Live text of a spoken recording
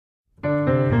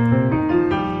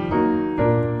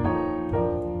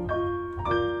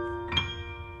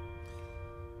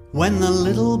When the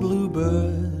little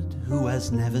bluebird, who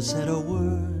has never said a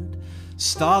word,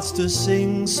 starts to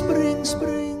sing spring,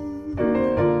 spring.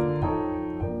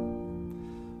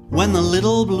 When the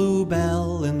little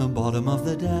bluebell in the bottom of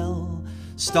the dell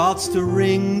starts to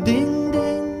ring, ding,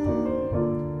 ding.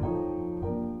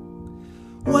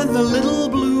 When the little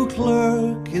blue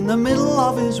clerk in the middle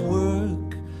of his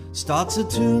work starts a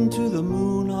tune to the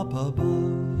moon up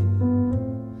above.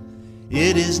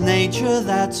 It is nature,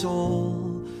 that's all,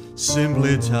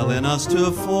 simply telling us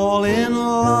to fall in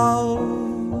love.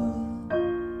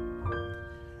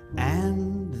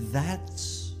 And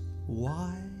that's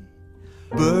why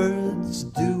birds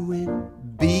do it,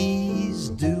 bees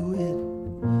do it,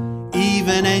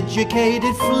 even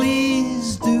educated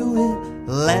fleas do it.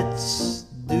 Let's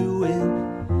do it,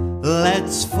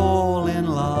 let's fall in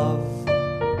love.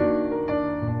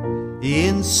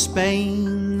 In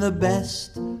Spain the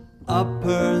best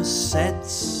upper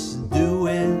sets do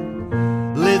it,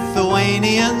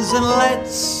 Lithuanians, and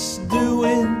let's do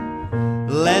it,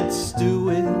 let's do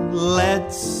it,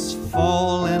 let's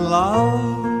fall in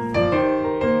love.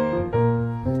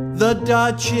 The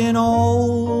Dutch in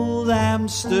old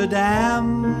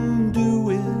Amsterdam do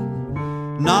it,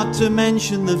 not to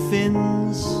mention the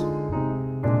Finns.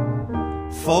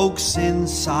 Folks in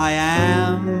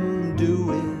Siam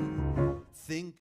do it. Think